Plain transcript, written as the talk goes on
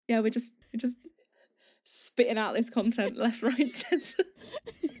Yeah, we're just spitting out this content left, right, centre.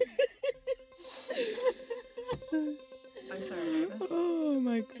 I'm Sarah Davis. Oh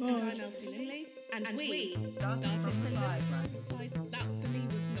my And I'm god. Elsie Lilly. And we Started from the sidelines. That for me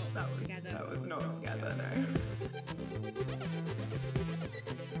was not together. That was not together, no.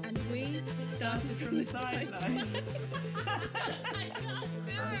 And we started from the sidelines. I'm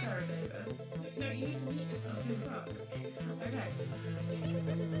Sarah Davis. No, you need to mute yourself. Okay.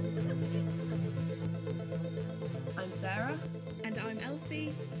 I'm Sarah. And I'm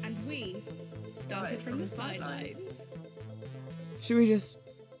Elsie. And we started from the sidelines. Should we just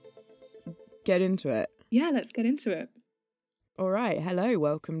get into it? Yeah, let's get into it. All right. Hello.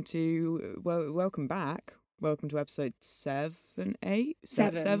 Welcome back. Welcome to episode 7, 8?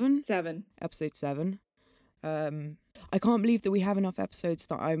 Seven. Episode 7. I can't believe that we have enough episodes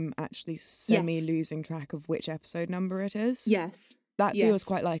that I'm actually losing track of which episode number it is. Yes. That feels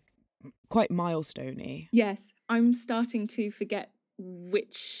quite milestone-y. Yes. I'm starting to forget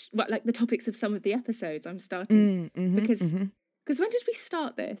the topics of some of the episodes. I'm starting because when did we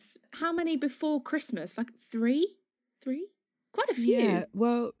start this? How many before Christmas? Like 3? Quite a few. Yeah,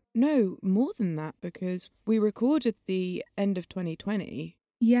 well, no, more than that, because we recorded the end of 2020.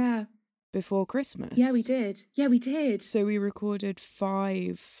 Yeah. Before Christmas. Yeah, we did. So we recorded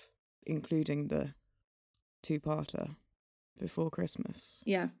 5, including the 2-parter, before Christmas.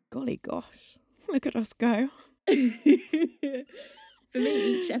 Yeah. Golly gosh, look at us go. For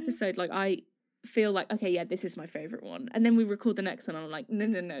me, each episode, I feel like, okay, yeah, this is my favourite one. And then we record the next one and I'm like, no,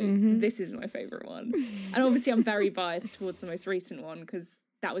 this is my favourite one. And obviously I'm very biased towards the most recent one because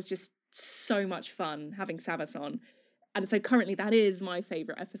that was just so much fun having Savas on. And so currently that is my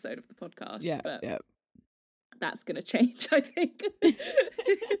favourite episode of the podcast. Yeah, but yeah. That's going to change, I think.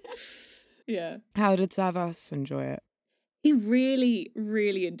 Yeah. How did Savas enjoy it? He really,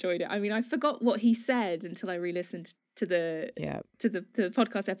 really enjoyed it. I mean, I forgot what he said until I re-listened to the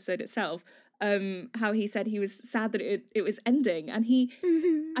podcast episode itself. How he said he was sad that it was ending, and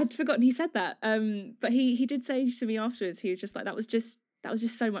I'd forgotten he said that. But he did say to me afterwards, he was just like, that was just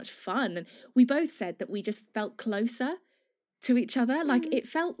so much fun, and we both said that we just felt closer to each other. Like it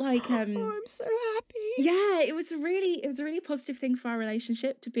felt like oh, I'm so happy. Yeah, it was a really positive thing for our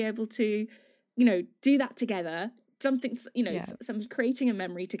relationship to be able to, do that together. Something, some creating a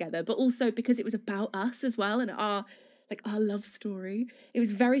memory together, but also because it was about us as well and our love story. It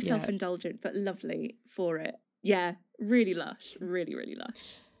was very self-indulgent, but lovely for it. Yeah, really lush, really, really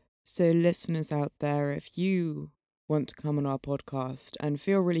lush. So listeners out there, if you want to come on our podcast and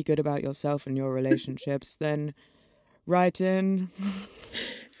feel really good about yourself and your relationships, then write in.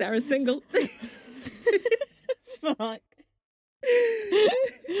 Sarah's single. Fuck.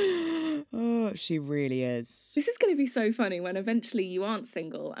 Oh, she really is. This is going to be so funny when eventually you aren't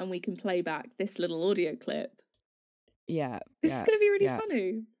single and we can play back this little audio clip. Yeah. This is going to be really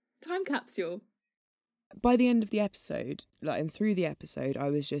funny. Time capsule. By the end of the episode, and through the episode, I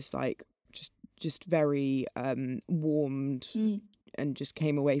was just just very warmed and just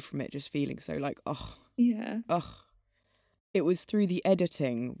came away from it just feeling so it was through the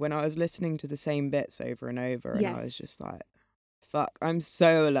editing when I was listening to the same bits over and over and I was just like, fuck, I'm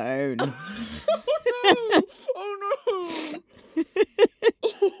so alone. Oh no.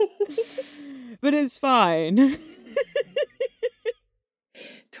 But it's fine.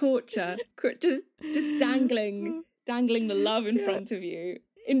 Torture. Just dangling the love in front of you.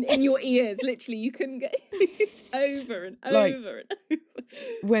 In your ears, literally, you couldn't get over and over and over.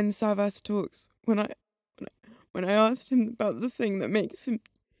 When Savas talks, when I asked him about the thing that makes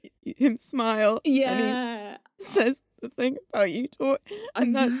him smile, and he says the thing about you talk,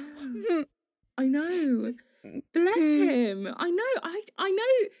 and I know. Bless him. I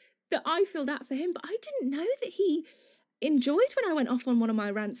know that I feel that for him, but I didn't know that he enjoyed when I went off on one of my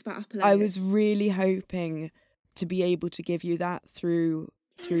rants about Apple. I was really hoping to be able to give you that through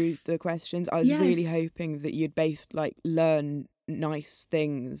the questions. I was really hoping that you'd both learn nice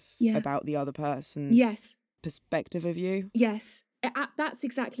things about the other person's perspective of you. Yes. That's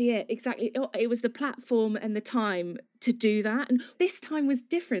exactly it. Exactly. It was the platform and the time to do that. And this time was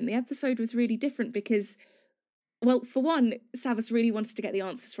different. The episode was really different because, well, for one, Savas really wanted to get the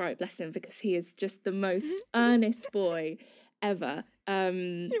answers right, bless him, because he is just the most earnest boy ever.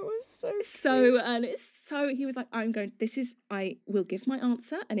 It was so earnest. So he was like, I will give my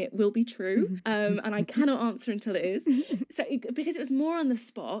answer and it will be true. And I cannot answer until it is. So because it was more on the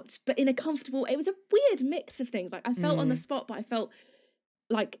spot, but in a comfortable, it was a weird mix of things. I felt on the spot, but I felt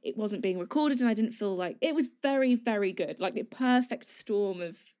like it wasn't being recorded and I didn't feel like it was very, very good. The perfect storm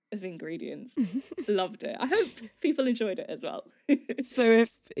of of ingredients. Loved it. I hope people enjoyed it as well. So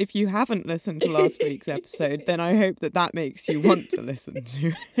if you haven't listened to last week's episode, then I hope that makes you want to listen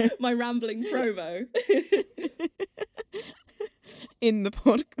to it. My rambling promo. In the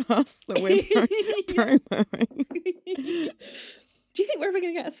podcast that we're promoting. Do you think we're ever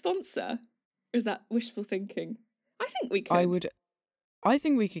going to get a sponsor? Or is that wishful thinking? I think we could. I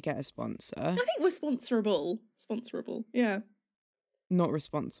think we could get a sponsor. I think we're sponsorable. Sponsorable, yeah. Not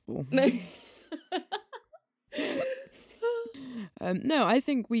responsible. No. No, I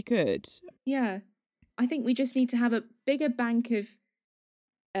think we could. Yeah. I think we just need to have a bigger bank of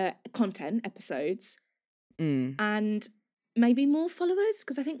content, episodes, and maybe more followers,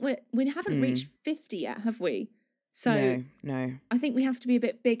 because I think we haven't reached 50 yet, have we? So no. I think we have to be a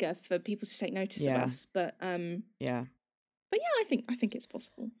bit bigger for people to take notice of us. But yeah. But yeah, I think it's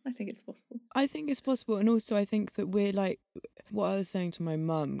possible. I think it's possible. And also I think that we're like, what I was saying to my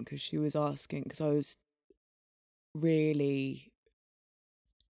mum, because she was asking, because I was really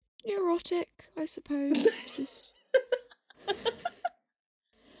neurotic, I suppose. Just,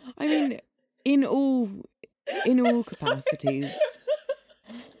 I mean, in all capacities.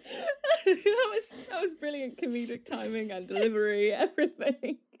 that was brilliant comedic timing and delivery,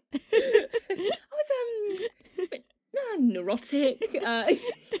 everything. I was a bit neurotic,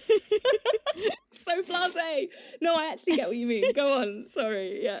 so blasé. No, I actually get what you mean. Go on,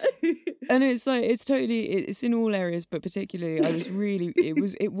 sorry. Yeah. And it's like it's in all areas, but particularly I was really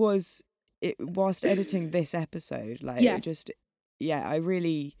it was whilst editing this episode, like yes. It just I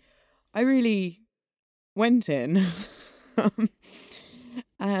really went in.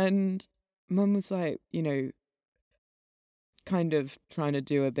 And Mum was like, kind of trying to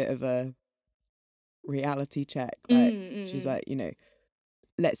do a bit of a reality check. Like she's like,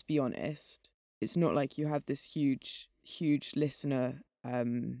 let's be honest, it's not like you have this huge listener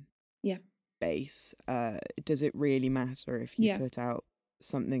base. Does it really matter if you put out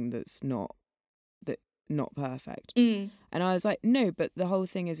something that's not perfect? And I was like, no, but the whole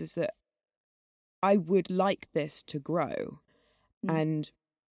thing is that I would like this to grow, and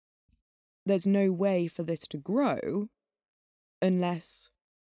there's no way for this to grow unless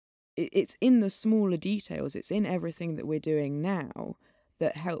it's in the smaller details. It's in everything that we're doing now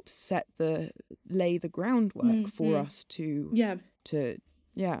that helps lay the groundwork for us to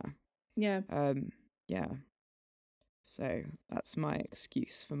So that's my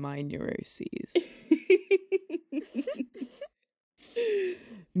excuse for my neuroses.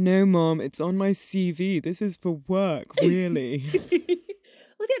 No, Mom, it's on my CV. This is for work, really.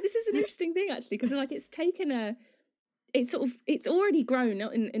 Well, yeah, this is an interesting thing actually, because like it's already grown,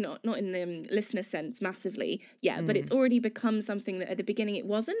 not in the listener sense massively, but it's already become something that at the beginning it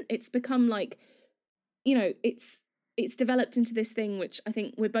wasn't. It's become like, it's developed into this thing which I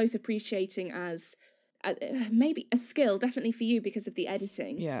think we're both appreciating as maybe a skill, definitely for you because of the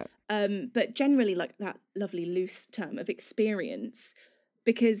editing. Yeah. But generally like that lovely loose term of experience,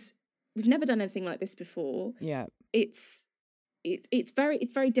 because we've never done anything like this before. Yeah. It's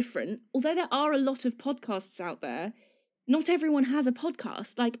very different. Although there are a lot of podcasts out there, not everyone has a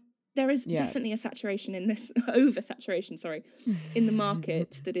podcast. Like there is definitely a saturation in this oversaturation, in the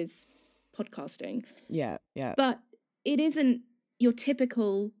market that is podcasting. Yeah, yeah. But it isn't your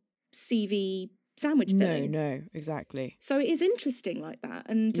typical CV sandwich filling. No, exactly. So it is interesting like that.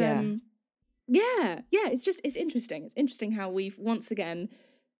 And it's interesting. It's interesting how we've once again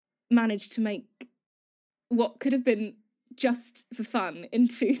managed to make what could have been just for fun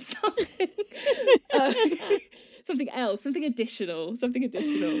into something something else, something additional.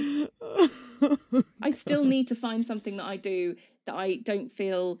 I still need to find something that I do that I don't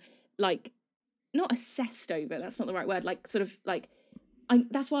feel like, not obsessed over, that's not the right word, like sort of like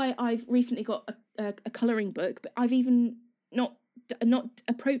that's why I've recently got a colouring book, but I've even not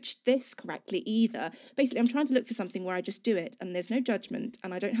approached this correctly either. Basically, I'm trying to look for something where I just do it and there's no judgment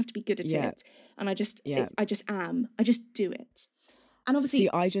and I don't have to be good at it, and I just do it. And obviously, see,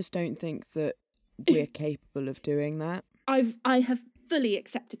 I just don't think that we're capable of doing that. I have fully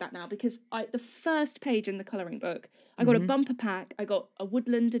accepted that now, because the first page in the colouring book, I got a bumper pack, I got a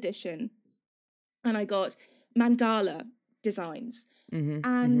woodland edition, and I got mandala designs.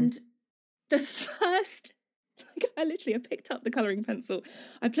 And the first, I picked up the colouring pencil,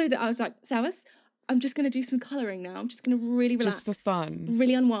 I played it, I was like, Savas, I'm just going to do some colouring now. I'm just going to really relax. Just for fun.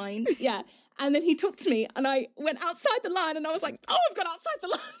 Really unwind. Yeah. And then he took to me and I went outside the line and I was like, oh, I've gone outside the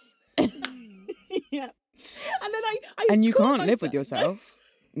line. Yeah. And then I and you can't live with yourself.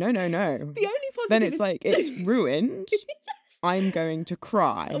 No. The only positive then it's like, it's ruined. Yes. I'm going to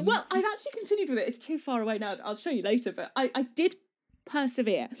cry. Well, I've actually continued with it. It's too far away now. I'll show you later. But I did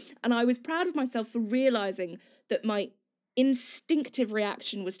persevere. And I was proud of myself for realising that my instinctive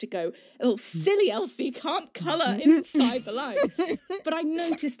reaction was to go, oh, silly Elsie, can't colour inside the line. But I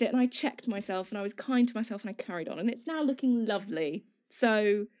noticed it and I checked myself and I was kind to myself and I carried on. And it's now looking lovely.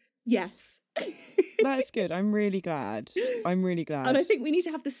 So, yes. That's good. I'm really glad. And I think we need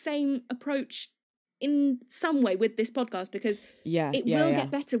to have the same approach in some way with this podcast, because it will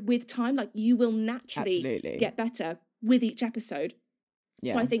get better with time. Like, you will naturally get better with each episode.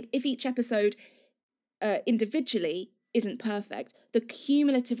 So I think if each episode individually isn't perfect, the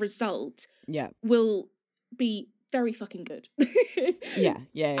cumulative result will be very fucking good.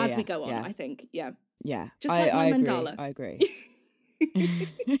 As we go on, I think. Yeah. Just like my mandala. I agree.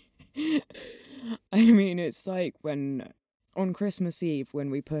 I mean, it's like when on Christmas Eve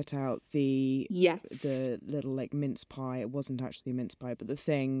when we put out the little like mince pie. It wasn't actually a mince pie, but the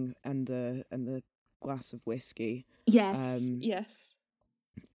thing and the glass of whiskey. Yes.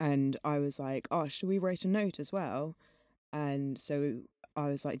 And I was like, oh, should we write a note as well? And so I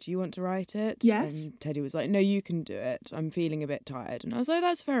was like, do you want to write it? Yes. And Teddy was like, no, you can do it. I'm feeling a bit tired. And I was like,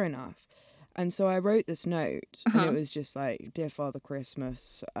 that's fair enough. And so I wrote this note and it was just like, Dear Father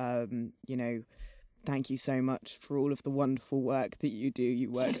Christmas, you know, thank you so much for all of the wonderful work that you do.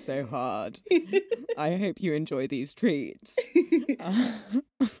 You work so hard. I hope you enjoy these treats.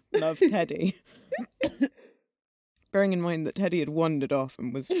 Love, Teddy. Bearing in mind that Teddy had wandered off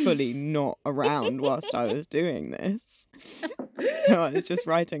and was fully not around whilst I was doing this. So I was just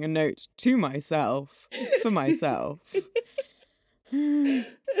writing a note to myself, for myself.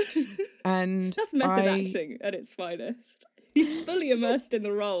 And that's method acting at its finest. He's fully immersed in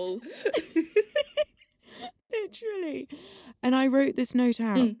the role. Literally. And I wrote this note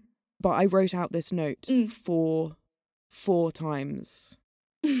out. But I wrote out this note four times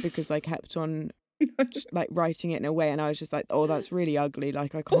because I kept on just like writing it in a way, and I was just like, oh, that's really ugly,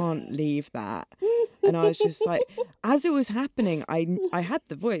 like I can't leave that. And I was just like, as it was happening, I had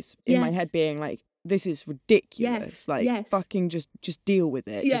the voice in my head being like, this is ridiculous, fucking just deal with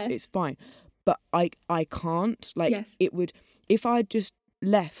it, it's fine. But I can't, like it would, if I'd just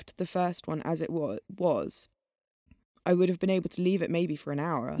left the first one as it was, I would have been able to leave it maybe for an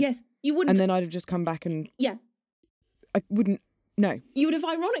hour. Yes, you wouldn't. And then I'd have just come back and I wouldn't. No. You would have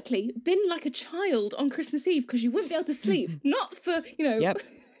ironically been like a child on Christmas Eve because you wouldn't be able to sleep. Not for,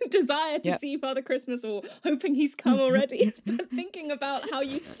 desire to see Father Christmas or hoping he's come already, but thinking about how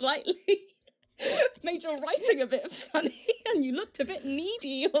you slightly made your writing a bit funny and you looked a bit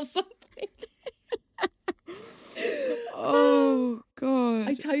needy or something. Oh, God.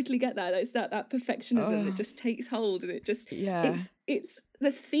 I totally get that. It's that perfectionism that just takes hold, and it just, it's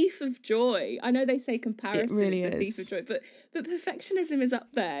the thief of joy. I know they say comparison is the thief of joy, but perfectionism is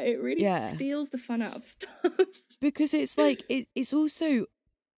up there. It really steals the fun out of stuff. Because it's like, it's also,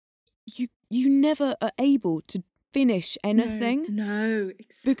 you never are able to finish anything. No,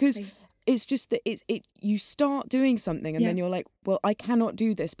 exactly. Because it's just that you start doing something and then you're like, well, I cannot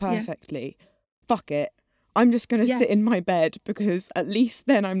do this perfectly. Fuck it. I'm just going to sit in my bed because at least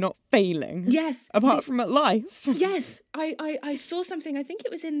then I'm not failing. Yes. Apart from at life. Yes. I saw something, I think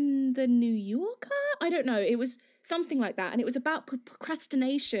it was in the New Yorker? I don't know. It was something like that. And it was about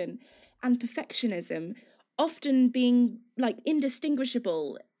procrastination and perfectionism often being like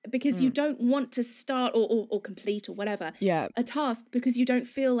indistinguishable because you don't want to start or complete or whatever a task because you don't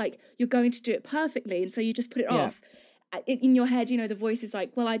feel like you're going to do it perfectly. And so you just put it off. In your head, the voice is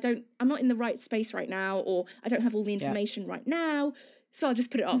like, well, I'm not in the right space right now, or I don't have all the information right now, so I'll just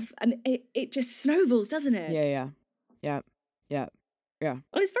put it off. And it just snowballs, doesn't it? Yeah. Well,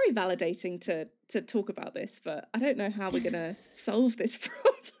 it's very validating to talk about this, but I don't know how we're going to solve this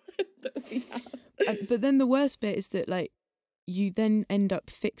problem that we have. But then the worst bit is that, like, you then end up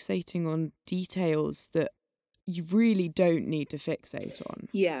fixating on details that you really don't need to fixate on.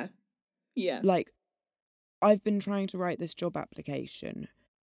 Yeah. Like, I've been trying to write this job application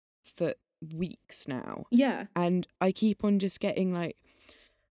for weeks now. Yeah. And I keep on just getting like,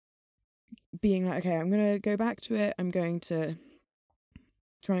 being like, okay, I'm going to go back to it. I'm going to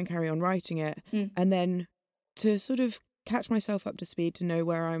try and carry on writing it. And then to sort of catch myself up to speed to know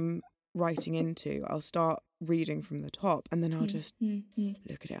where I'm writing into, I'll start reading from the top and then I'll just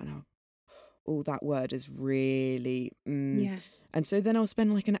look at it and I'll, that word is really and so then I'll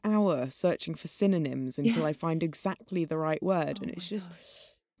spend like an hour searching for synonyms until I find exactly the right word. And it's just,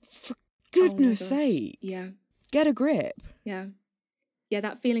 for goodness sake, get a grip.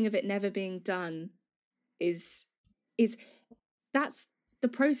 That feeling of it never being done is that's the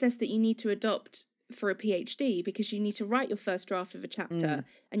process that you need to adopt for a PhD, because you need to write your first draft of a chapter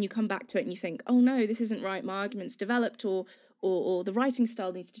and you come back to it and you think, oh no, this isn't right, my argument's developed, or the writing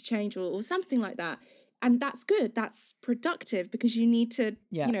style needs to change, or something like that. And that's good, that's productive, because you need to,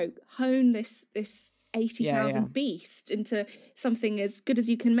 hone this 80,000 beast into something as good as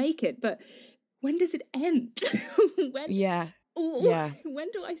you can make it. But when does it end? When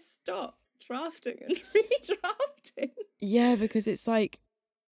do I stop drafting and redrafting? Yeah, because it's like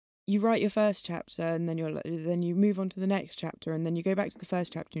you write your first chapter and then then you move on to the next chapter, and then you go back to the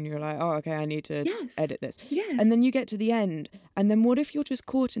first chapter and you're like, oh, okay, I need to edit this. Yes. And then you get to the end, and then what if you're just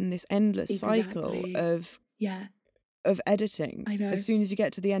caught in this endless cycle of editing? I know. As soon as you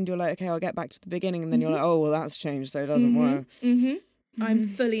get to the end, you're like, okay, I'll get back to the beginning, and then you're like, oh, well, that's changed, so it doesn't work. I'm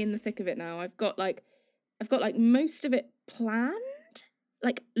fully in the thick of it now. I've got like most of it planned,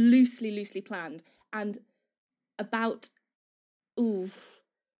 like loosely planned, and about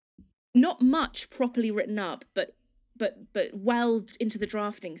not much properly written up, but well into the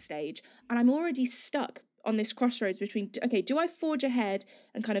drafting stage, and I'm already stuck on this crossroads between, okay, do I forge ahead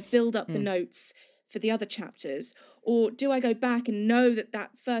and kind of build up the notes for the other chapters, or do I go back and know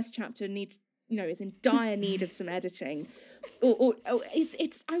that first chapter needs, is in dire need of some editing, or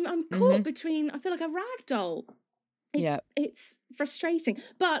I'm caught between, I feel like a rag doll. It's frustrating,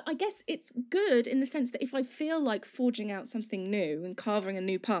 but I guess it's good in the sense that if I feel like forging out something new and carving a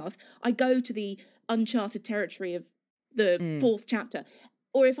new path, I go to the uncharted territory of the fourth chapter.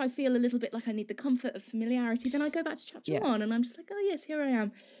 Or if I feel a little bit like I need the comfort of familiarity, then I go back to chapter 1 and I'm just like, oh yes, here I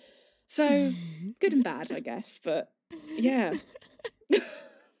am. So good and bad, I guess, but yeah.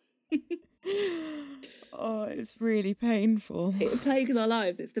 Oh, it's really painful. It plagues our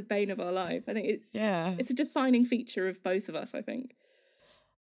lives. It's the bane of our life. I think it's a defining feature of both of us, I think.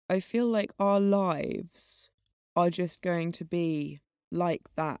 I feel like our lives are just going to be like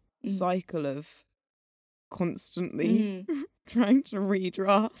that cycle of constantly trying to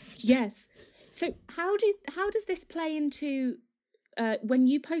redraft. Yes. So how does this play into when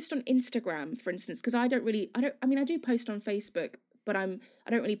you post on Instagram, for instance? Because I do post on Facebook, but I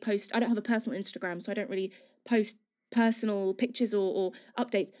don't really post. I don't have a personal Instagram, so I don't really post personal pictures or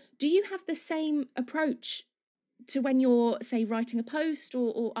updates. Do you have the same approach to when you're, say, writing a post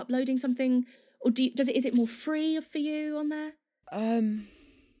or uploading something, or is it more free for you on there?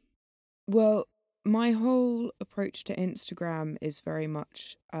 Well, my whole approach to Instagram is very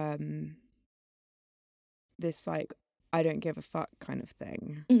much this like I don't give a fuck kind of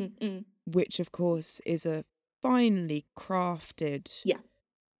thing, which of course is a finely crafted,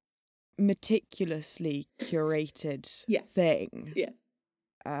 meticulously curated thing. Yes.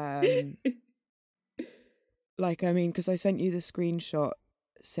 Like, I mean, because I sent you the screenshot,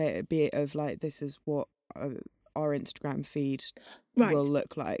 of like, this is what our Instagram feed will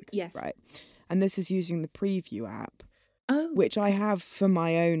look like. Yes. Right. And this is using the preview app, Oh, which I have for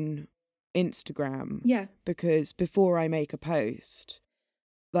my own Instagram. Yeah. Because before I make a post,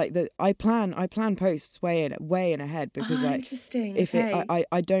 like I plan posts way in ahead, because like interesting. if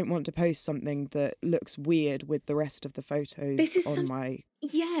I don't want to post something that looks weird with the rest of the photos my.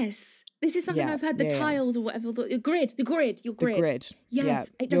 Yes, this is something I've heard. The tiles or whatever, your grid. Your grid.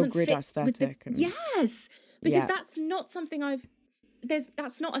 Yes, it doesn't your grid fit aesthetic. Yes, because that's not something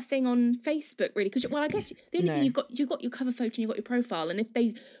that's not a thing on Facebook really, because I guess the only thing you've got your cover photo and you've got your profile, and if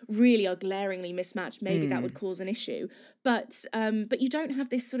they really are glaringly mismatched, maybe that would cause an issue. But you don't have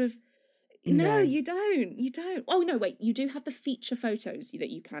this sort of no, you don't. Oh no, wait, you do have the feature photos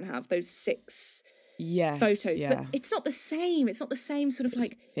that you can have, those 6 photos, but it's not the same. It's not the same sort of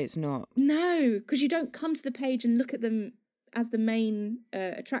like. It's not. No, because you don't come to the page and look at them as the main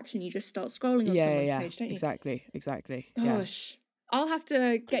attraction. You just start scrolling on someone's page, don't you? Exactly. Gosh. I'll have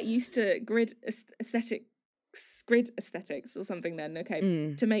to get used to grid aesthetics or something then,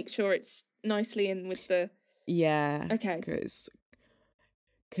 okay, to make sure it's nicely in with the... Yeah. Okay. Because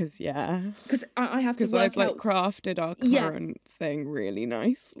I have to work I've like crafted our current thing really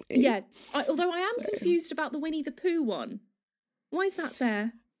nicely. Yeah, although I am confused about the Winnie the Pooh one. Why is that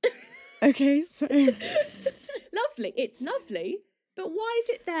there? Okay, so... Lovely, it's lovely, but why is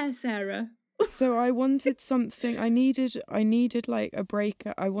it there, Sarah? So I wanted something, I needed like a break.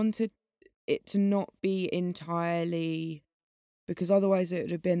 I wanted it to not be entirely, because otherwise it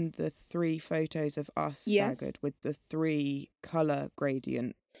would have been the 3 photos of us staggered with the 3 colour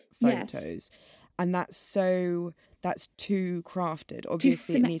gradient photos. And that's too crafted.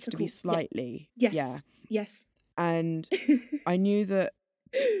 Obviously it needs to be slightly. Yes. And I knew that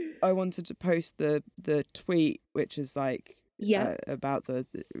I wanted to post the tweet, which is like, about the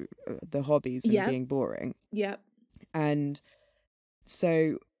hobbies and being boring. Yeah. And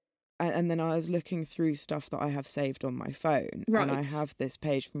so and then I was looking through stuff that I have saved on my phone. Right. And I have this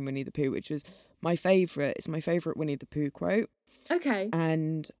page from Winnie the Pooh, which was my favourite. It's my favourite Winnie the Pooh quote. Okay.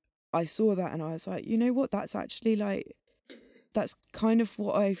 And I saw that and I was like, you know what? That's actually like, that's kind of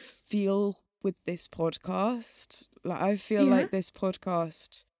what I feel with this podcast. Like, I feel like this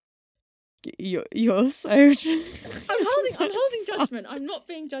podcast, you're so... I'm holding judgment. I'm not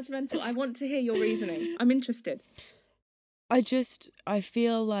being judgmental. I want to hear your reasoning. I'm interested. I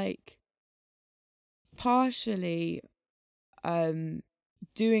feel like partially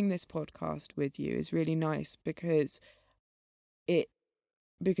doing this podcast with you is really nice because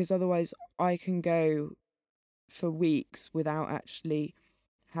otherwise I can go for weeks without actually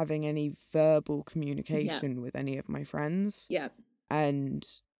having any verbal communication with any of my friends. Yeah. And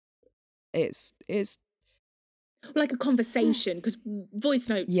it's like a conversation, because voice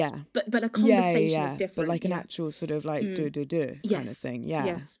notes, but a conversation is different. But like an actual sort of like kind of thing. Yeah.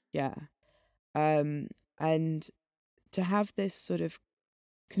 Yes. Yeah. And to have this sort of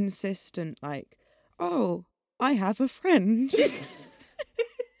consistent, like, oh, I have a friend.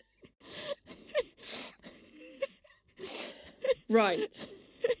 Right.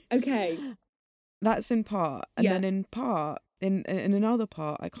 Okay. That's in part. And then in part, in another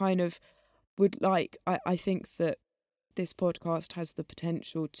part, I kind of would like, I think that this podcast has the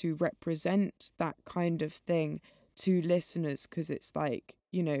potential to represent that kind of thing to listeners, because it's like,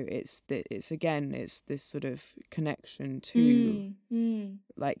 you know, it's this sort of connection to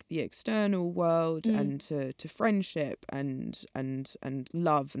like the external world and to friendship and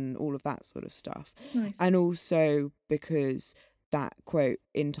love and all of that sort of stuff. Nice. And also because that quote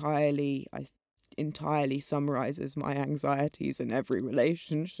entirely summarizes my anxieties in every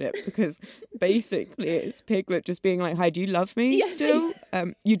relationship, because basically it's Piglet just being like, hi, do you love me still?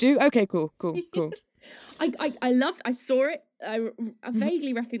 You do? Okay, cool. Yes. I saw it, I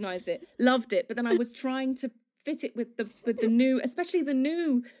vaguely recognized it, loved it, but then I was trying to fit it with the new, especially the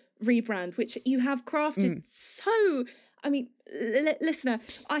new rebrand, which you have crafted so, I mean, listener,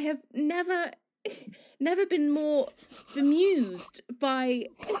 I have never been more bemused by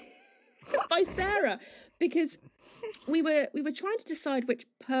Sarah, because we were trying to decide which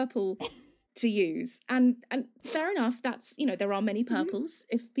purple to use, and fair enough, that's, you know, there are many purples.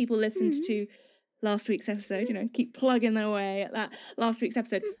 If people listened to last week's episode, you know, keep plugging their way at that last week's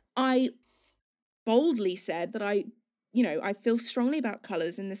episode, I boldly said that I feel strongly about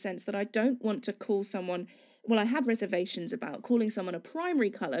colours, in the sense that I don't want to call someone, well, I had reservations about calling someone a primary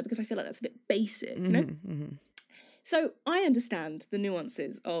colour, because I feel like that's a bit basic, you know? So I understand the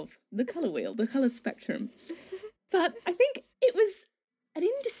nuances of the colour wheel, the colour spectrum. But I think it was an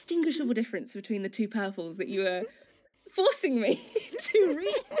indistinguishable difference between the two purples that you were forcing me to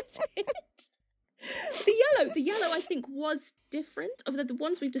read. The yellow I think was different. Of the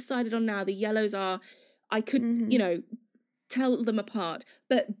ones we've decided on now, the yellows are, I could, you know, tell them apart.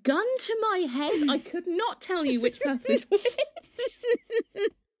 But gun to my head, I could not tell you which purple is which.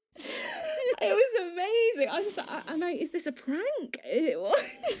 It was amazing. I was like, I'm like, is this a prank?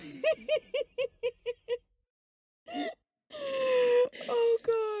 Oh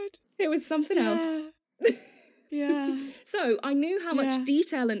God. It was something else. Yeah. So I knew how much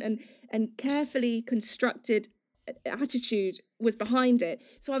detail and carefully constructed attitude was behind it.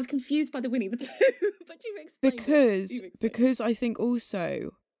 So I was confused by the Winnie the Pooh. But you've explained because I think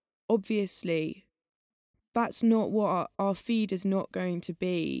also, obviously, that's not what our feed is not going to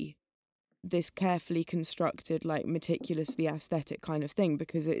be, this carefully constructed, like meticulously aesthetic kind of thing,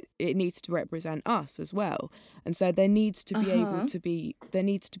 because it needs to represent us as well. And so there needs to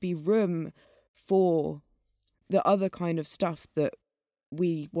be room for the other kind of stuff that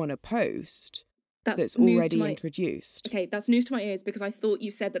we want to post that's already introduced. Okay, that's news to my ears, because I thought you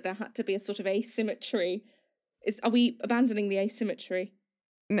said that there had to be a sort of asymmetry. Are we abandoning the asymmetry?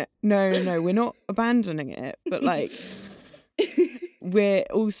 No, we're not abandoning it, but like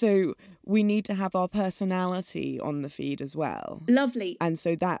we need to have our personality on the feed as well. Lovely. And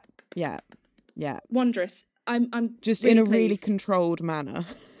so that, yeah. Wondrous. I'm just really in a pleased. really controlled manner.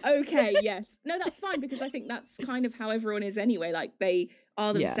 Okay, yes. No, that's fine, because I think that's kind of how everyone is anyway. Like, they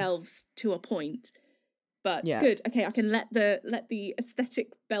are themselves to a point. But good. Okay, I can let the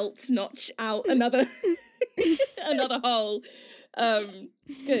aesthetic belt notch out another another hole.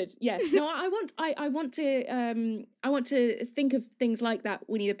 Good. Yes. No, I want to think of things like that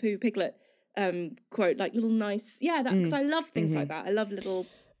Winnie the Pooh Piglet quote, like little nice, because I love things like that. I love little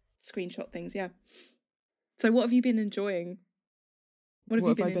screenshot things. Yeah. So what have you been enjoying? What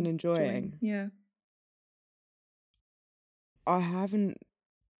have I been enjoying? Yeah. I haven't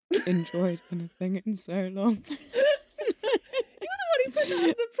enjoyed anything in so long. You're the one who put that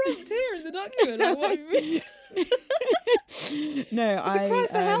as the prompt here in the document. Like, what do you mean? No, It's a cry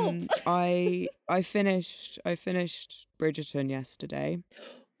for help. I finished Bridgerton yesterday.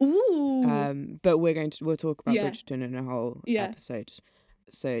 Ooh. But we'll talk about Yeah. Bridgerton in a whole Yeah. episode.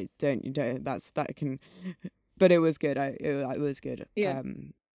 So don't that can. But it was good. It was good. Yeah.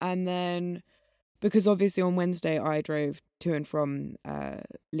 And then because obviously on Wednesday I drove to and from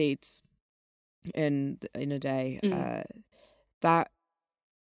Leeds in a day. That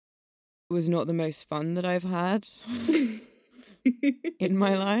was not the most fun that I've had in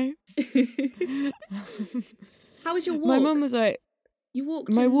my life. How was your walk? My mum was like, you walked.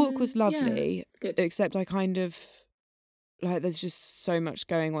 My walk was lovely, yeah, good. except I kind of like there's just so much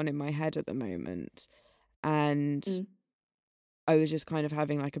going on in my head at the moment, and I was just kind of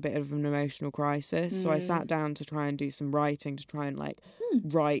having like a bit of an emotional crisis. So I sat down to try and do some writing, to try and like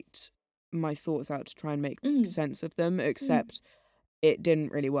write my thoughts out, to try and make sense of them, except it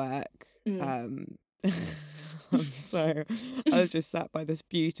didn't really work. So I was just sat by this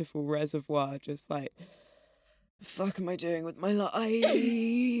beautiful reservoir, just like, the fuck am I doing with my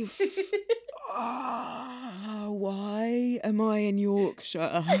life? Why am I in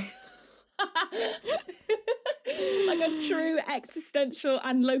Yorkshire? Like a true existential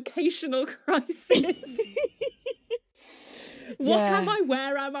and locational crisis. What am I?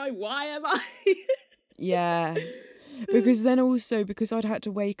 Where am I? Why am I? Yeah. Because then also, because I'd had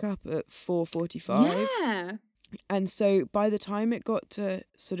to wake up at 4:45. Yeah. And so by the time it got to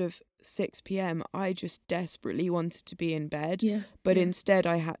sort of 6 p.m, I just desperately wanted to be in bed. Yeah. But instead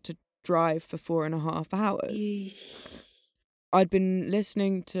I had to drive for 4.5 hours. I'd been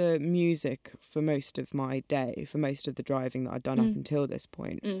listening to music for most of my day, for most of the driving that I'd done up until this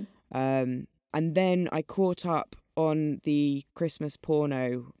point. And then I caught up on the Christmas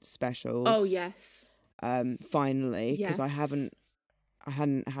porno specials. Oh, yes. Finally, because I hadn't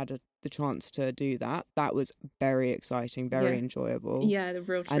had the chance to do that. That was very exciting, very enjoyable. Yeah, the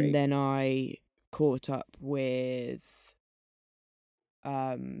real treat. And then I caught up with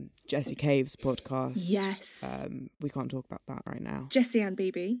Jessie Cave's podcast. Yes. We can't talk about that right now. Jessie and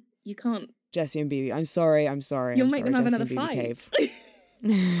BB. You can't. Jessie and BB. I'm sorry. You'll make them have Jessie another and BB fight.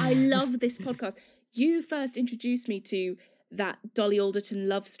 Cave. I love this podcast. You first introduced me to that Dolly Alderton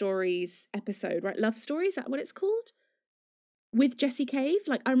Love Stories episode, right? Love Stories, is that what it's called? With Jessie Cave.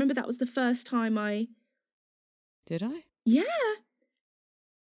 Like, I remember that was the first time I... Did I? Yeah.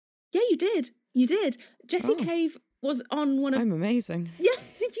 Yeah, you did. You did. Jessie Cave was on one of... I'm amazing. Yeah,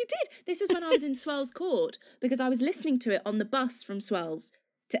 you did. This was when I was in Swells Court, because I was listening to it on the bus from Swells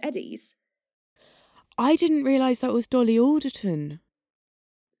to Eddie's. I didn't realise that was Dolly Alderton.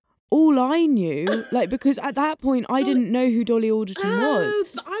 All I knew, like, because at that point I didn't know who Dolly Alderton was.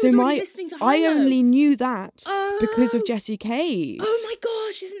 But I was already listening to I Hilo. only knew that because of Jessie Cave. Oh my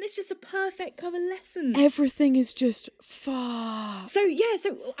gosh, isn't this just a perfect cover lesson? Everything is just fuck. So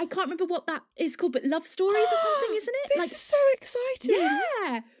I can't remember what that is called, but Love Stories or something, isn't it? This is so exciting.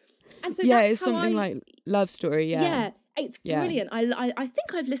 Yeah. And so yeah, that's it's how something like Love Story, yeah. Yeah, it's brilliant. I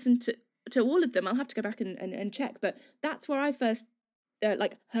think I've listened to all of them. I'll have to go back and check, but that's where I first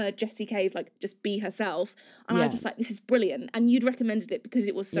heard Jessie Cave just be herself, and I was just like, this is brilliant. And you'd recommended it because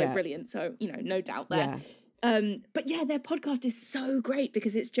it was so brilliant, so no doubt there. But yeah, their podcast is so great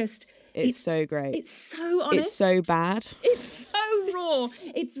because it's so great. It's so honest. It's so bad. It's so raw.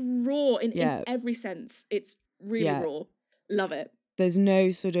 It's raw in every sense. It's really raw. Love it. There's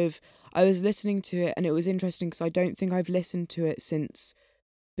no sort of... I was listening to it and it was interesting because I don't think I've listened to it since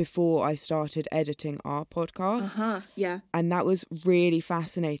before I started editing our podcast. Yeah. And that was really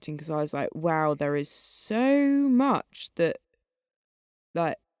fascinating because I was like, wow, there is so much that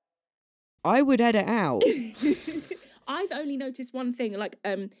I would edit out. I've only noticed one thing,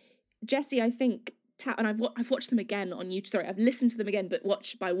 Jessie, I think, and I've watched them again on YouTube. Sorry, I've listened to them again, but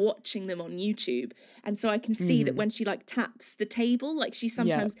by watching them on YouTube. And so I can see that when she taps the table, she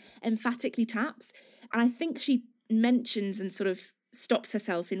sometimes emphatically taps. And I think she mentions and sort of stops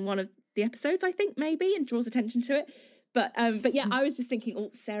herself in one of the episodes, I think, maybe, and draws attention to it. But yeah, I was just thinking,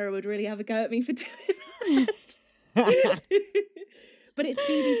 Sarah would really have a go at me for doing that. But it's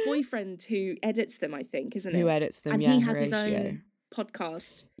Phoebe's boyfriend who edits them, I think, isn't it? Who edits them, and yeah. he has Horatio. his own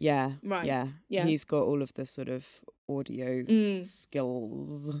podcast. Yeah. Right. Yeah. Yeah. He's got all of the sort of audio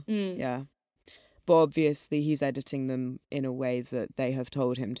skills. Yeah. But obviously he's editing them in a way that they have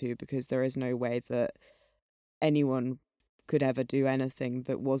told him to, because there is no way that anyone could ever do anything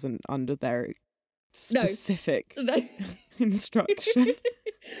that wasn't under their specific instruction.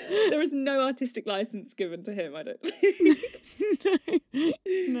 There is no artistic license given to him, I don't think.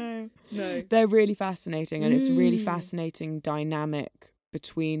 No. They're really fascinating, and it's a really fascinating dynamic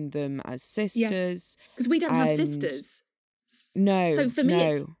between them as sisters. Because we don't have and sisters. No. So for me,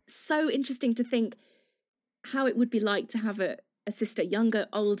 it's so interesting to think how it would be like to have a sister, younger,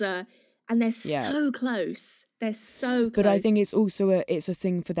 older, and they're so close. They're so close. But I think it's also a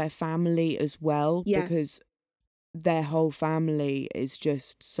thing for their family as well, because their whole family is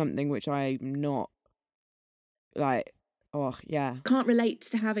just something which I'm not like. Oh yeah, can't relate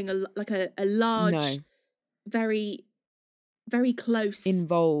to having a large, very, very close,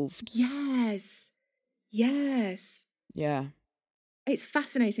 involved. Yes. Yeah. It's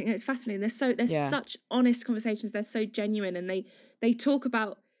fascinating. They're such honest conversations. They're so genuine, and they talk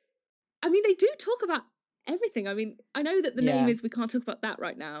about. I mean, they do talk about everything. I mean, I know that the name is we can't talk about that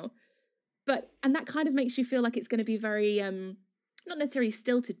right now, and that kind of makes you feel like it's going to be very not necessarily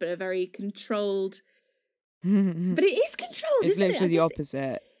stilted, but a very controlled. But it is controlled. It's isn't literally it? the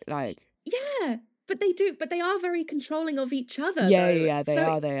opposite. Like but they are very controlling of each other. Yeah, they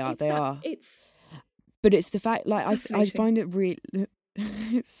They are. But it's the fact, like I find it really.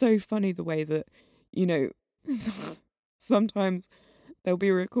 It's so funny the way that, you know, sometimes they'll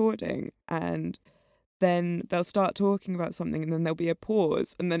be recording and then they'll start talking about something and then there'll be a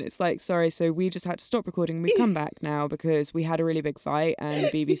pause and then it's like, sorry, so we just had to stop recording. We've come back now because we had a really big fight and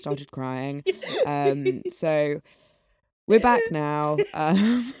BB started crying. So we're back now.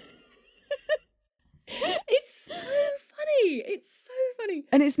 It's so funny.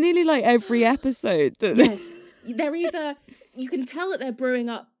 And it's nearly like every episode that they're either, you can tell that they're brewing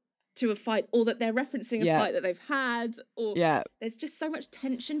up to a fight or that they're referencing a fight that they've had, or there's just so much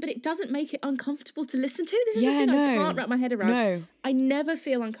tension, but it doesn't make it uncomfortable to listen to. This is the thing I can't wrap my head around. I never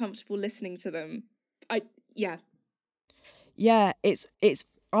feel uncomfortable listening to them. I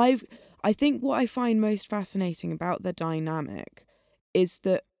think what I find most fascinating about the dynamic is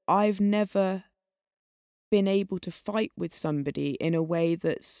that I've never been able to fight with somebody in a way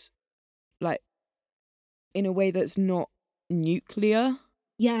that's not nuclear.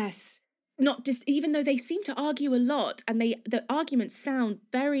 Yes. Not just, even though they seem to argue a lot and the arguments sound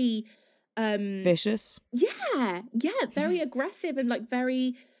very vicious. Yeah, very aggressive and like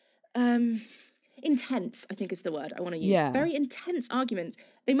very intense, I think is the word I want to use. Yeah. Very intense arguments.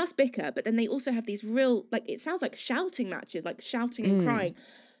 They must bicker, but then they also have these real, like, it sounds like shouting matches, like shouting and crying.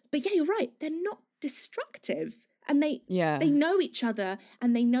 But yeah, you're right. They're not destructive. And they know each other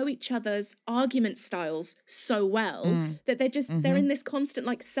and they know each other's argument styles so well that they're just, they're in this constant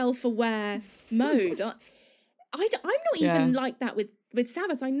like self-aware mode. I'm not even like that with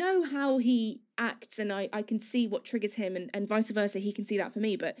Savas. I know how he acts and I can see what triggers him and vice versa. He can see that for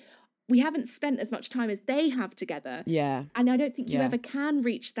me, but we haven't spent as much time as they have together. Yeah. And I don't think you ever can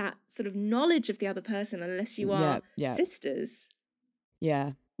reach that sort of knowledge of the other person unless you are sisters.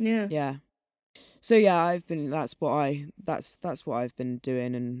 Yeah. Yeah. Yeah. So yeah, that's what I've been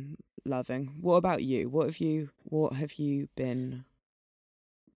doing and loving. What about you? What have you been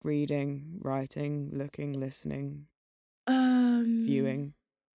reading, writing, looking, listening, viewing,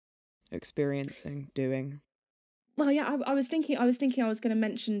 experiencing, doing? Well, yeah, I was thinking I was going to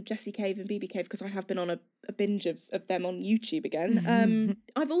mention Jessie Cave and BB Cave because I have been on a binge of them on YouTube again.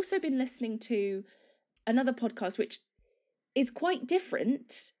 I've also been listening to another podcast which is quite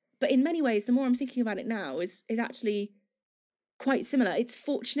different, but in many ways, the more I'm thinking about it now, is actually quite similar. It's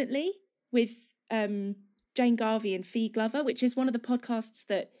Fortunately with Jane Garvey and Fee Glover, which is one of the podcasts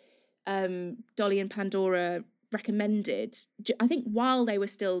that Dolly and Pandora recommended, I think while they were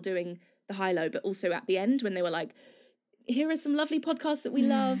still doing the high-low, but also at the end when they were like, here are some lovely podcasts that we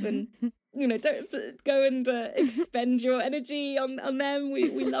love, and you know, don't go and expend your energy on them.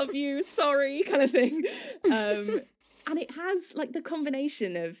 We love you, sorry, kind of thing. And it has like the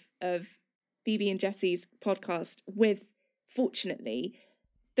combination of Phoebe and Jessie's podcast with Fortunately.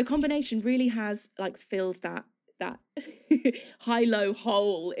 The combination really has like filled that high-low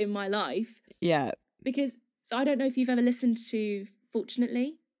hole in my life. Yeah. Because I don't know if you've ever listened to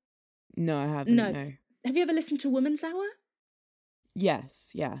Fortunately. No, I haven't. No. Have you ever listened to Woman's Hour?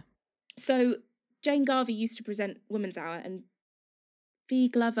 Yes. Yeah. So Jane Garvey used to present Woman's Hour, and Fee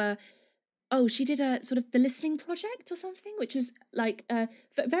Glover, she did a sort of the Listening Project or something, which was like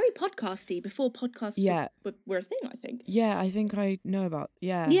very podcasty before podcasts were a thing, I think. Yeah, I think I know about,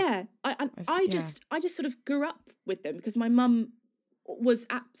 Yeah, I just sort of grew up with them because my mum was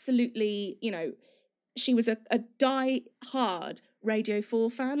absolutely, you know, she was a die-hard Radio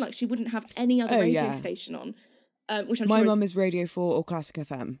 4 fan. Like, she wouldn't have any other radio station on. Which my mum is Radio 4 or Classic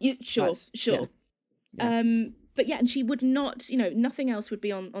FM. Sure. Yeah. But yeah, and she would not, you know, nothing else would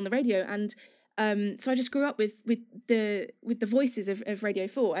be on the radio. And so I just grew up with the voices of Radio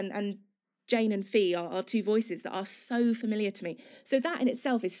 4. And Jane and Fee are two voices that are so familiar to me. So that in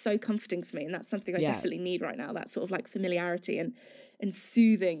itself is so comforting for me, and that's something I definitely need right now, that sort of like familiarity and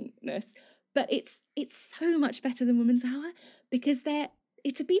soothingness. But it's so much better than Woman's Hour, because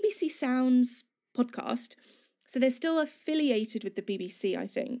it's a BBC Sounds podcast, so they're still affiliated with the BBC, I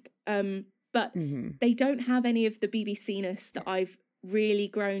think. But they don't have any of the BBC-ness that I've really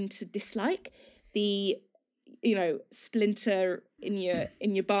grown to dislike. The, splinter in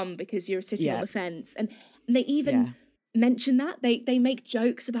your bum because you're sitting on the fence. And they even mention that. They make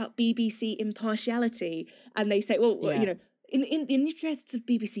jokes about BBC impartiality, and they say, in the interests of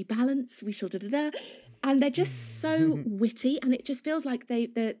BBC balance, we shall da-da-da. And they're just so witty, and it just feels like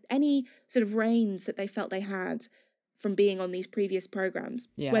any sort of reins that they felt they had from being on these previous programmes,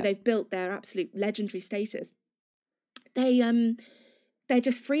 where they've built their absolute legendary status, they're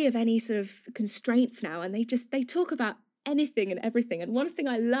just free of any sort of constraints now, and they talk about anything and everything. And one thing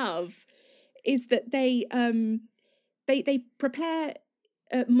I love is that they prepare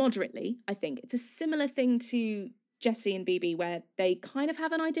moderately. I think it's a similar thing to Jessie and BB, where they kind of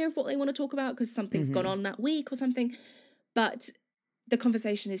have an idea of what they want to talk about because something's gone on that week or something, but the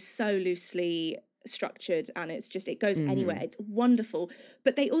conversation is so loosely structured, and it goes anywhere. It's wonderful.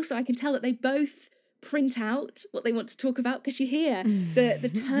 But they also, I can tell that they both print out what they want to talk about, because you hear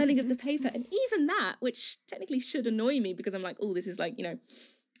the turning of the paper, and even that, which technically should annoy me because I'm like, oh, this is like,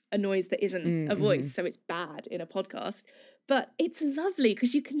 a noise that isn't a voice, so it's bad in a podcast. But it's lovely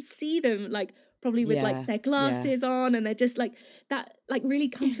because you can see them like probably with like their glasses on, and they're just like that, like really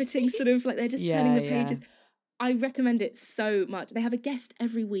comforting sort of like they're just turning the pages. I recommend it so much. They have a guest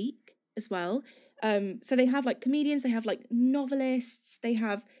every week as well. So they have like comedians, they have like novelists, they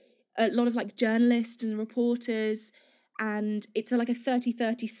have a lot of like journalists and reporters, and it's like a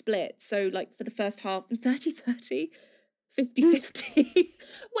 30-30 split. So like for the first half, 30-30, 50-50.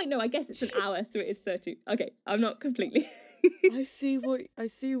 Wait, no, I guess it's an hour, so it is 30. Okay, I'm not completely. I see what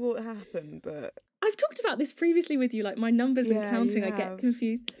happened, but I've talked about this previously with you, like my numbers and counting, I get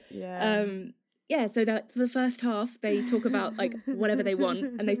confused. So that for the first half they talk about like whatever they want,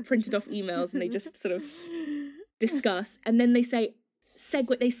 and they've printed off emails and they just sort of discuss, and then they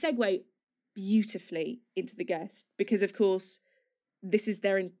segue beautifully into the guest, because of course this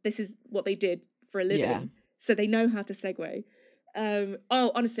is what they did for a living, so they know how to segue.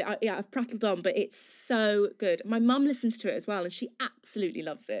 Honestly, I've prattled on, but it's so good. My mum listens to it as well, and she absolutely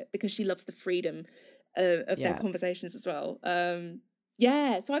loves it because she loves the freedom of their conversations as well.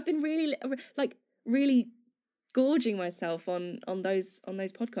 So I've been really gorging myself on those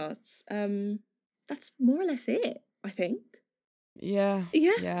podcasts. That's more or less it, I think. Yeah.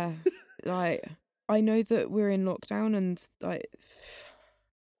 Like, I know that we're in lockdown and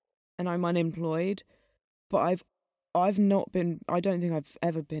I'm unemployed, but I don't think I've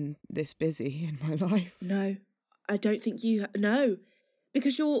ever been this busy in my life. No, I don't think you no,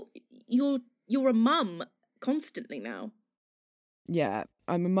 because you're a mum constantly now. Yeah,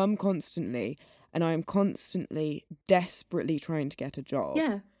 I'm a mum constantly, and I'm constantly desperately trying to get a job.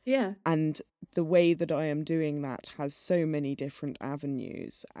 Yeah. And the way that I am doing that has so many different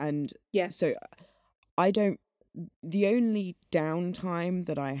avenues. And so the only downtime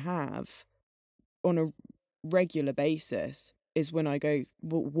that I have on a regular basis is when I go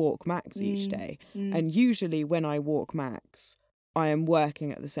walk Max each day. And usually when I walk Max, I am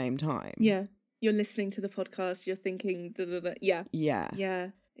working at the same time. Yeah. You're listening to the podcast, you're thinking,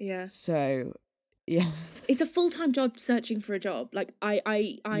 Yeah. So, yeah. It's a full-time job searching for a job. Like,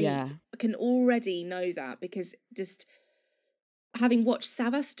 I can already know that, because just having watched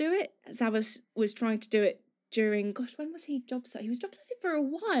Savas do it, Savas was trying to do it during, when was he job searching? He was job searching for a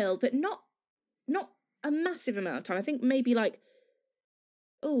while, but not a massive amount of time. I think maybe like,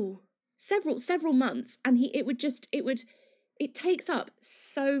 several months. And it takes up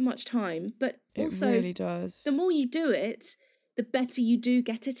so much time, but also it really does. The more you do it, the better you do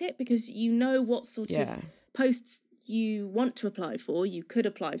get at it, because you know what sort of posts you want to apply for, you could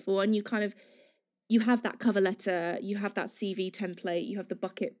apply for, and you have that cover letter, you have that CV template, you have the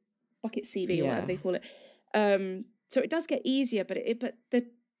bucket CV or whatever they call it. So it does get easier, but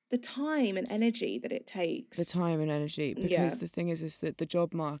the time and energy that it takes. Because the thing is that the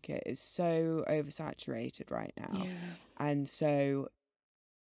job market is so oversaturated right now. Yeah. And so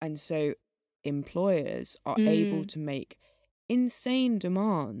employers are able to make insane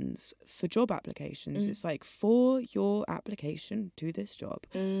demands for job applications. It's like, for your application to this job,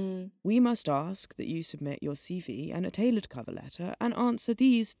 we must ask that you submit your CV and a tailored cover letter and answer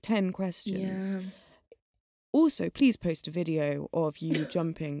these 10 questions. Yeah. Also, please post a video of you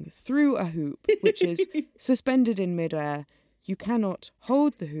jumping through a hoop, which is suspended in midair, You cannot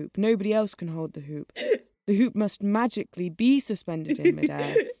hold the hoop. Nobody else can hold the hoop. The hoop must magically be suspended in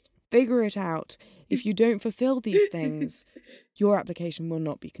midair. Figure it out. If you don't fulfill these things, your application will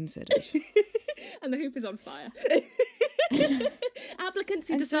not be considered. And the hoop is on fire. Applicants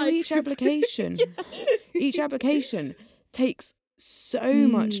who And decide so each application, each application takes so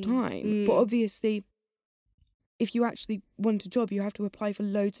much time. But obviously, if you actually want a job, you have to apply for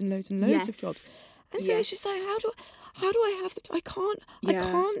loads and loads and loads of jobs. And so it's just like, how do I have the? I can't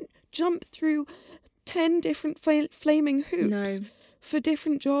jump through 10 different flaming hoops for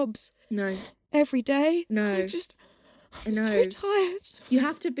different jobs. No. Every day. No. I'm so tired. You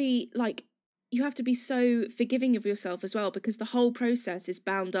have to be so forgiving of yourself as well, because the whole process is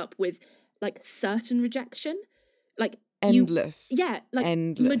bound up with like certain rejection, like endless.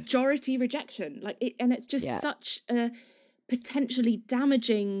 Endless. Majority rejection, like it, and it's just such a potentially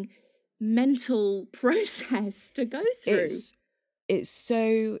damaging mental process to go through. It's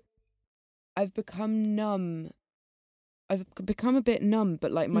so, I've become numb. I've become a bit numb,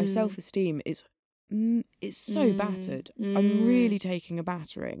 but like my self-esteem is so battered. I'm really taking a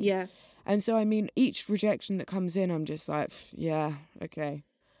battering. Yeah. And so, I mean, each rejection that comes in, I'm just like, yeah, okay.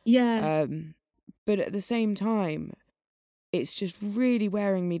 Yeah. But at the same time, it's just really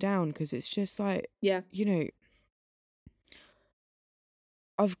wearing me down, because it's just like, you know,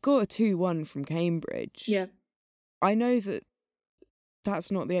 I've got a 2-1 from Cambridge. Yeah. I know that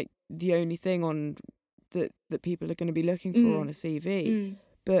that's not the only thing on that people are going to be looking for on a CV,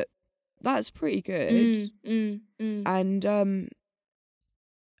 but that's pretty good. And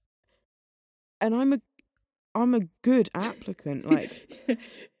I'm a good applicant. Like,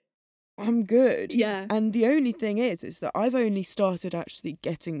 I'm good. Yeah. And the only thing is that I've only started actually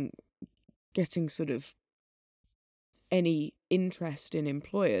getting sort of any interest in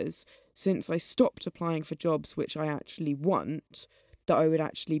employers since I stopped applying for jobs which I actually want, that I would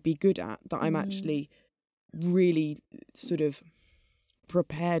actually be good at, that I'm actually really sort of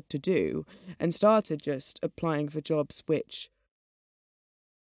prepared to do, and started just applying for jobs which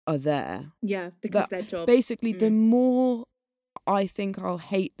are there. Yeah, because they're jobs. Basically, the more I think I'll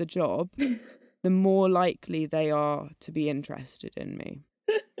hate the job, the more likely they are to be interested in me.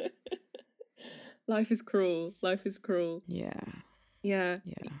 Life is cruel. Yeah. It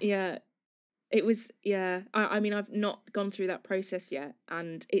was, I mean, I've not gone through that process yet,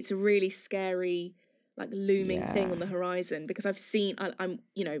 and it's a really scary, like, looming thing on the horizon, because I've seen, I'm,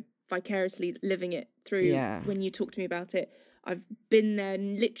 you know, vicariously living it through when you talk to me about it. I've been there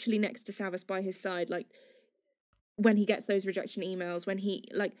literally next to Savas by his side, like, when he gets those rejection emails, when he,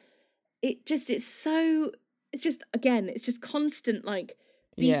 like, it's just constant, like,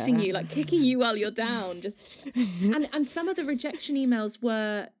 beating you, like kicking you while you're down, just and some of the rejection emails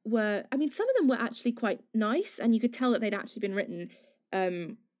were I mean, some of them were actually quite nice, and you could tell that they'd actually been written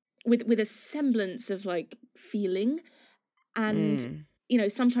with a semblance of like feeling, and you know,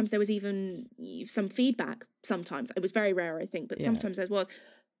 sometimes there was even some feedback. Sometimes it was very rare, I think, but sometimes there was.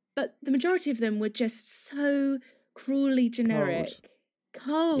 But the majority of them were just so cruelly generic,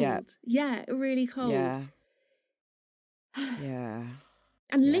 cold. Yeah, really cold. Yeah.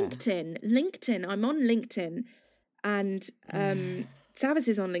 And LinkedIn, I'm on LinkedIn, and Savas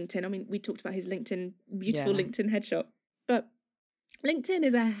is on LinkedIn. I mean, we talked about his beautiful LinkedIn headshot, but LinkedIn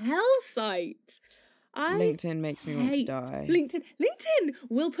is a hell site. LinkedIn makes me want to die. LinkedIn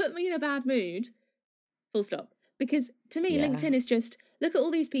will put me in a bad mood, full stop. Because to me, LinkedIn is just, look at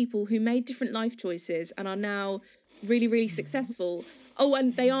all these people who made different life choices and are now really, really successful. Oh,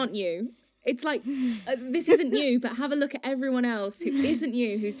 and they aren't you. It's like, this isn't you, but have a look at everyone else who isn't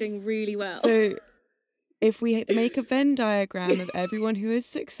you, who's doing really well. So if we make a Venn diagram of everyone who is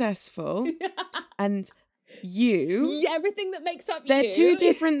successful and you... everything that makes up they're you. two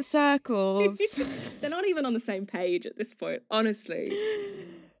different circles. They're not even on the same page at this point, honestly.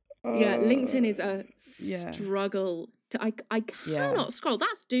 LinkedIn is a struggle. I cannot scroll.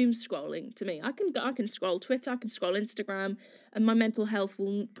 That's doom scrolling to me. I can scroll Twitter, I can scroll Instagram, and my mental health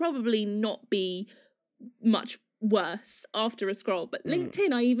will probably not be much worse after a scroll. But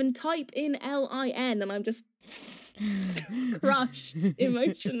LinkedIn, I even type in LIN and I'm just crushed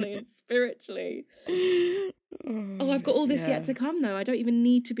emotionally and spiritually. I've got all this yet to come though. I don't even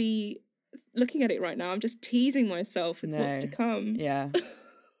need to be looking at it right now. I'm just teasing myself with what's to come. Yeah.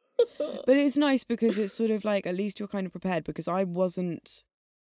 But it's nice because it's sort of like, at least you're kind of prepared, because I wasn't.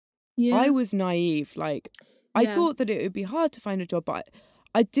 I was naive. Like, I thought that it would be hard to find a job, but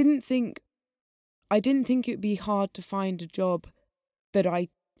I didn't think it would be hard to find a job that I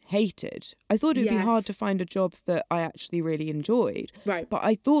hated. I thought it would be hard to find a job that I actually really enjoyed. Right. But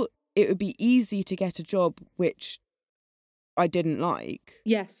I thought it would be easy to get a job which I didn't like.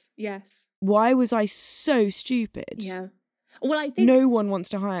 Yes. Why was I so stupid? Yeah. Well, I think no one wants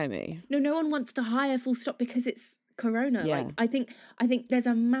to hire me. No one wants to hire, full stop, because it's Corona. Yeah. Like, I think there's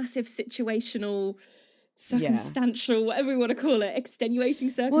a massive situational, circumstantial, whatever you want to call it, extenuating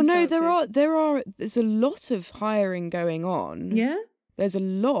circumstances. Well, no, there's a lot of hiring going on. Yeah. There's a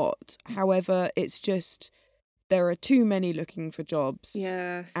lot. However, it's just there are too many looking for jobs.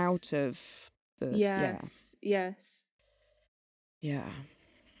 Yes. Out of the Yes. Yeah.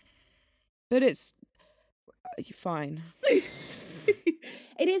 But it's fine.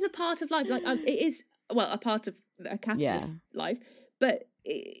 It is a part of life. Like, it is, well, a part of a capitalist life. But,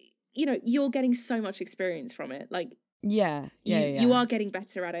 you're getting so much experience from it. Like, you are getting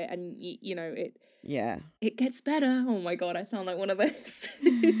better at it, and, it gets better. Oh, my God, I sound like one of those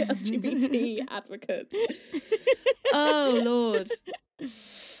LGBT advocates. Oh, Lord.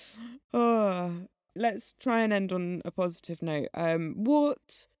 Oh, let's try and end on a positive note.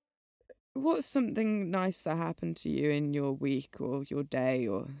 What's something nice that happened to you in your week or your day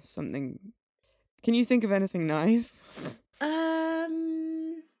or something? Can you think of anything nice?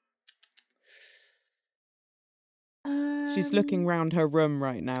 She's looking round her room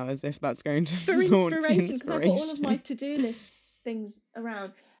right now as if that's going to for launch inspiration, because I've got all of my to-do list things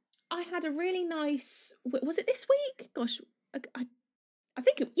around. I had a really nice... Was it this week? Gosh, I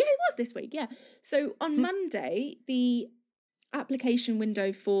think it was this week, yeah. So on Monday, the application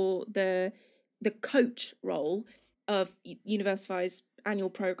window for the coach role of Universify's annual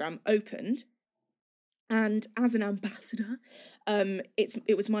programme opened, and as an ambassador,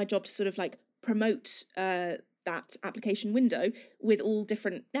 it was my job to sort of like promote that application window with all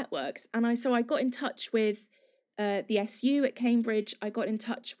different networks. And I got in touch with the SU at Cambridge. I got in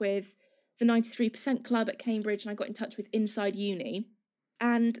touch with the 93% Club at Cambridge, and I got in touch with Inside Uni.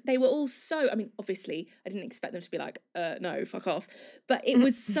 And they were all so, I mean, obviously, I didn't expect them to be like, no, fuck off. But it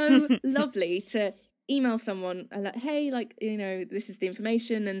was so lovely to email someone, like, hey, like, this is the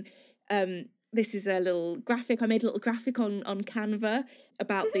information, and this is a little graphic. I made a little graphic on Canva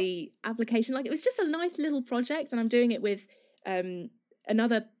about the application. Like, it was just a nice little project, and I'm doing it with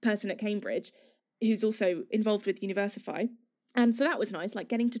another person at Cambridge who's also involved with Universify. And so that was nice, like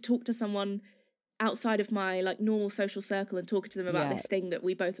getting to talk to someone outside of my like normal social circle and talking to them about this thing that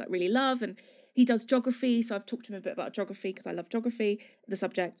we both like really love. And he does geography, so I've talked to him a bit about geography because I love geography, the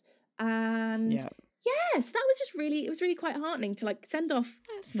subject. And so that was just really, it was really quite heartening to like send off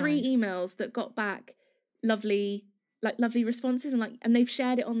 3 emails that got back lovely responses, and they've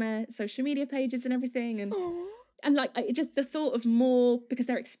shared it on their social media pages and everything. And Aww. And like just the thought of more, because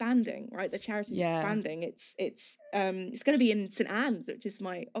they're expanding, right? The charity's expanding. It's going to be in St Anne's, which is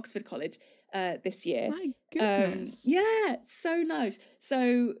my Oxford college, this year. My goodness. So nice.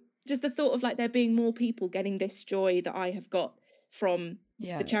 So just the thought of like there being more people getting this joy that I have got from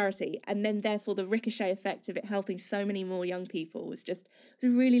the charity, and then therefore the ricochet effect of it helping so many more young people was a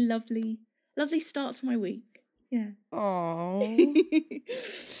really lovely start to my week. Yeah. Oh.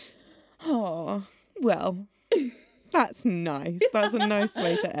 Oh. Well. That's nice. That's a nice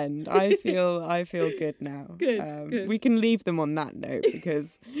way to end. I feel good now. Good. We can leave them on that note,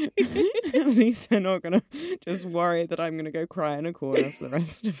 because at least they're not going to just worry that I'm going to go cry in a corner for the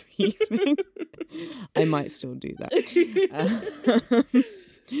rest of the evening. I might still do that.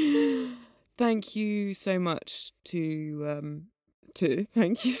 Thank you so much to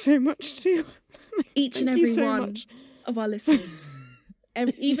each and every one of our listeners.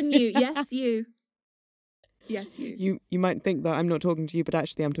 Even you. Yes, you. Yes, you. You might think that I'm not talking to you, but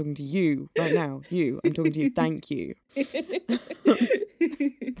actually I'm talking to you right now. I'm talking to you. Thank you.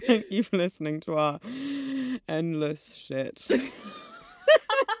 Thank you for listening to our endless shit.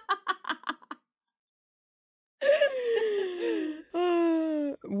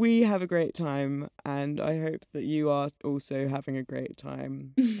 We have a great time, and I hope that you are also having a great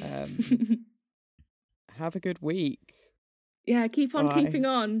time. Have a good week. Yeah, keep on keeping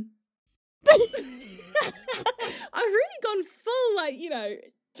on. I've really gone full,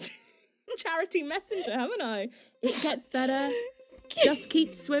 charity messenger, haven't I? It gets better. Just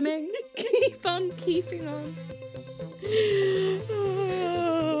keep swimming. Keep on keeping on.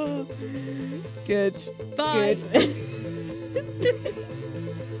 Good. Bye. Good.